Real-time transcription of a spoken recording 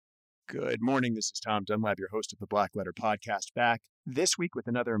Good morning. This is Tom Dunlap, your host of the Black Letter Podcast, back this week with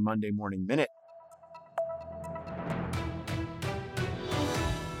another Monday Morning Minute.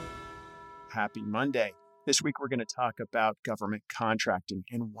 Happy Monday. This week, we're going to talk about government contracting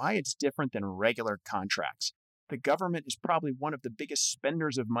and why it's different than regular contracts. The government is probably one of the biggest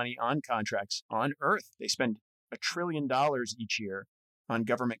spenders of money on contracts on earth. They spend $1 trillion each year on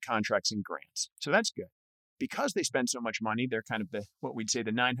government contracts and grants. So that's good. Because they spend so much money, they're kind of what we'd say the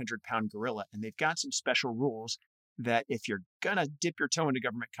 900-pound gorilla, and they've got some special rules that if you're going to dip your toe into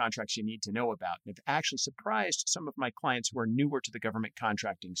government contracts, you need to know about. And it's actually surprised some of my clients who are newer to the government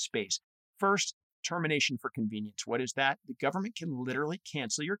contracting space. First, termination for convenience. What is that? The government can literally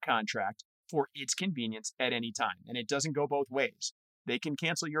cancel your contract for its convenience at any time, and it doesn't go both ways. They can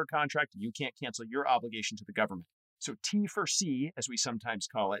cancel your contract, and you can't cancel your obligation to the government. So T for C, as we sometimes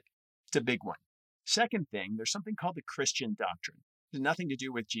call it, it's a big one. Second thing, there's something called the Christian doctrine. It has nothing to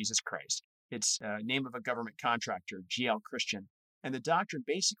do with Jesus Christ. It's a name of a government contractor, GL Christian. And the doctrine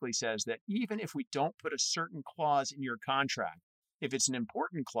basically says that even if we don't put a certain clause in your contract, if it's an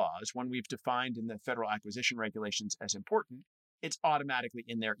important clause, one we've defined in the federal acquisition regulations as important, it's automatically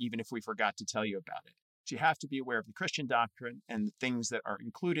in there even if we forgot to tell you about it. So you have to be aware of the Christian doctrine and the things that are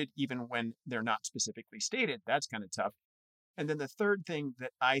included even when they're not specifically stated. That's kind of tough. And then the third thing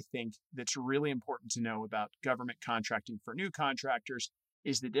that I think that's really important to know about government contracting for new contractors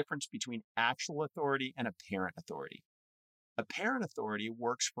is the difference between actual authority and apparent authority. Apparent authority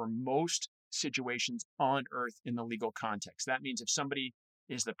works for most situations on earth in the legal context. That means if somebody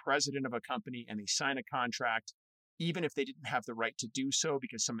is the president of a company and they sign a contract, even if they didn't have the right to do so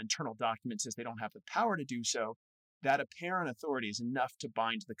because some internal document says they don't have the power to do so, that apparent authority is enough to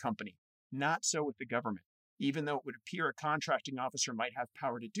bind the company. Not so with the government. Even though it would appear a contracting officer might have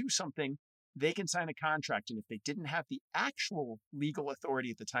power to do something, they can sign a contract. And if they didn't have the actual legal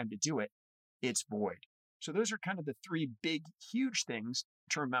authority at the time to do it, it's void. So those are kind of the three big, huge things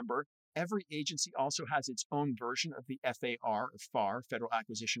to remember. Every agency also has its own version of the FAR or FAR, Federal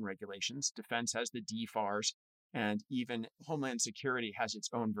Acquisition Regulations. Defense has the DFARs, and even Homeland Security has its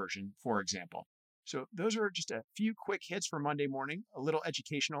own version, for example. So those are just a few quick hits for Monday morning, a little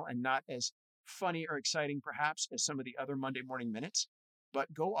educational and not as funny or exciting perhaps as some of the other Monday morning minutes,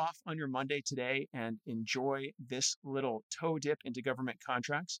 but go off on your Monday today and enjoy this little toe dip into government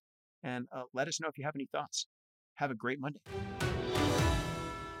contracts and let us know if you have any thoughts. Have a great Monday.